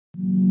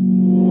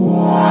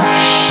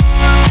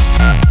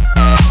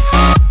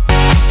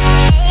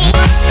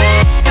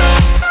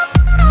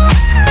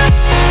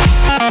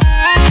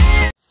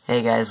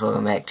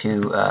welcome back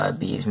to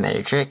B's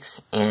Magic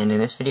Tricks, and in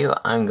this video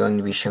I'm going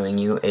to be showing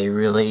you a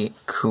really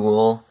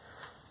cool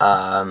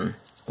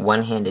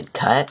one-handed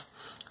cut.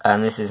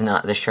 This is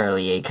not the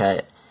Charlier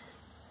cut,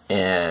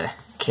 in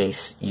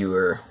case you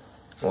were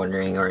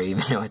wondering or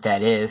even know what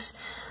that is,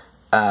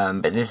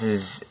 but this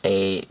is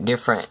a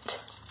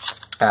different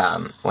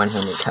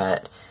one-handed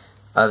cut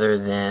other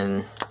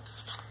than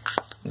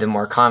the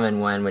more common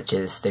one, which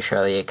is the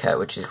Charlier cut,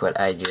 which is what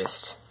I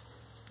just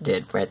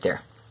did right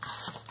there.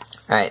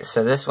 Alright,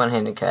 so this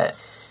one-handed cut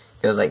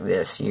goes like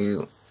this.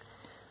 You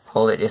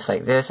hold it just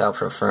like this. I'll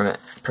perform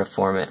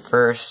it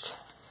first.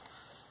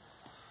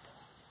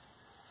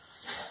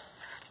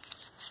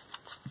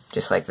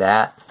 Just like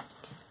that.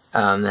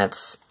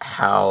 That's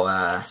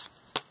how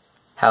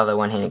the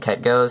one-handed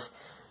cut goes.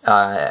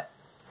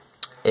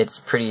 It's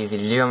pretty easy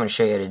to do. I'm going to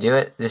show you how to do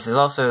it. This is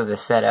also the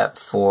setup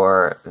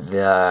for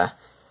the,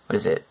 what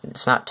is it?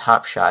 It's not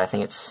Top Shot. I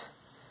think it's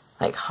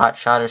like Hot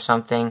Shot or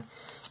something.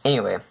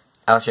 Anyway,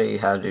 I'll show you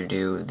how to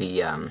do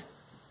the,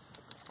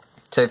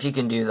 so if you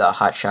can do the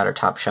Hot Shot or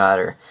Top Shot,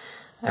 or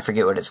I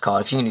forget what it's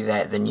called, if you can do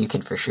that, then you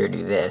can for sure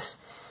do this.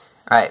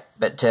 Alright,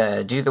 but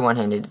to do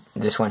the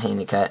this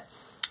one-handed cut,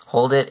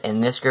 hold it in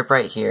this grip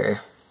right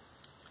here,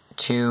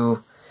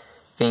 2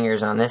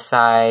 fingers on this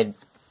side,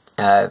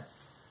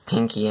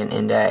 pinky and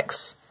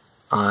index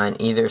on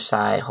either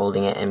side,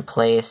 holding it in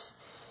place,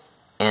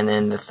 and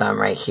then the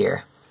thumb right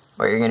here.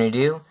 What you're going to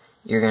do,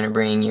 you're going to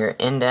bring your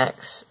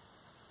index,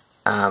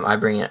 I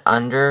bring it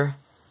under,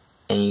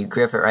 and you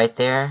grip it right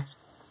there,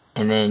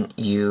 and then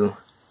you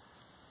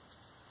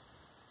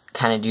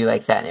kind of do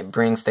like that, and it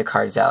brings the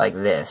cards out like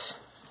this.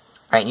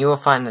 Alright, you will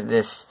find that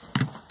this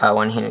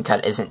one-handed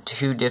cut isn't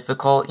too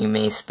difficult. You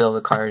may spill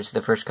the cards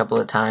the first couple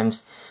of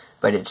times,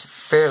 but it's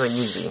fairly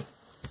easy.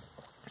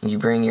 You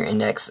bring your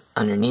index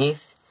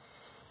underneath,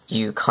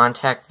 you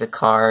contact the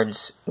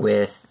cards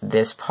with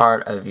this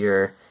part of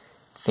your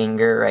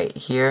finger right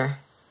here,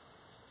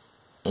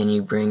 and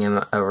you bring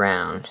them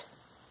around.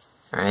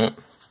 Alright,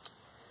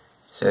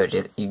 so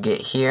you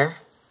get here.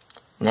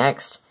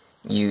 Next,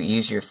 you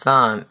use your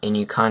thumb and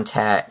you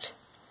contact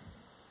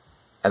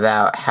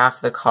about half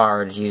the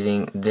cards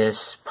using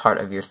this part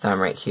of your thumb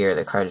right here.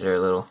 The cards are a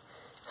little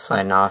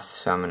sliding off,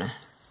 so I'm going to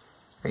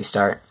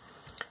restart.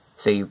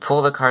 So you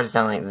pull the cards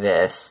down like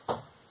this,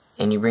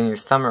 and you bring your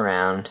thumb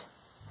around,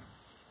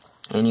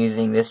 and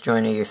using this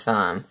joint of your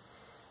thumb,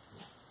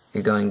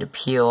 you're going to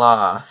peel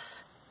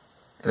off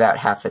about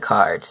half the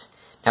cards.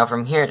 Now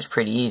from here it's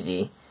pretty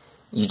easy.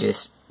 You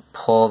just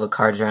pull the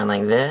cards around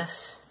like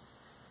this,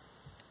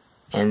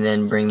 and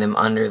then bring them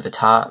under the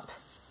top,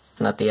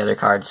 let the other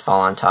cards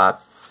fall on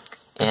top,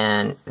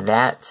 and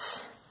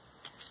that's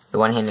the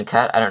one-handed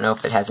cut. I don't know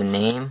if it has a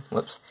name.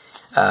 Whoops.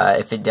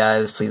 If it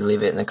does, please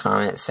leave it in the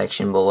comments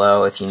section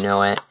below if you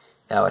know it.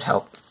 That would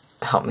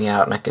help me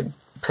out, and I could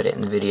put it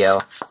in the video.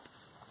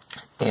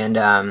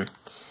 And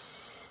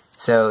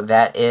so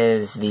that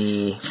is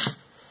the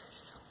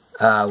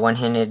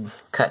one-handed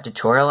cut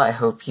tutorial. I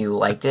hope you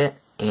liked it,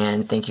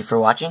 and thank you for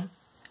watching.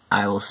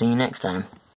 I will see you next time.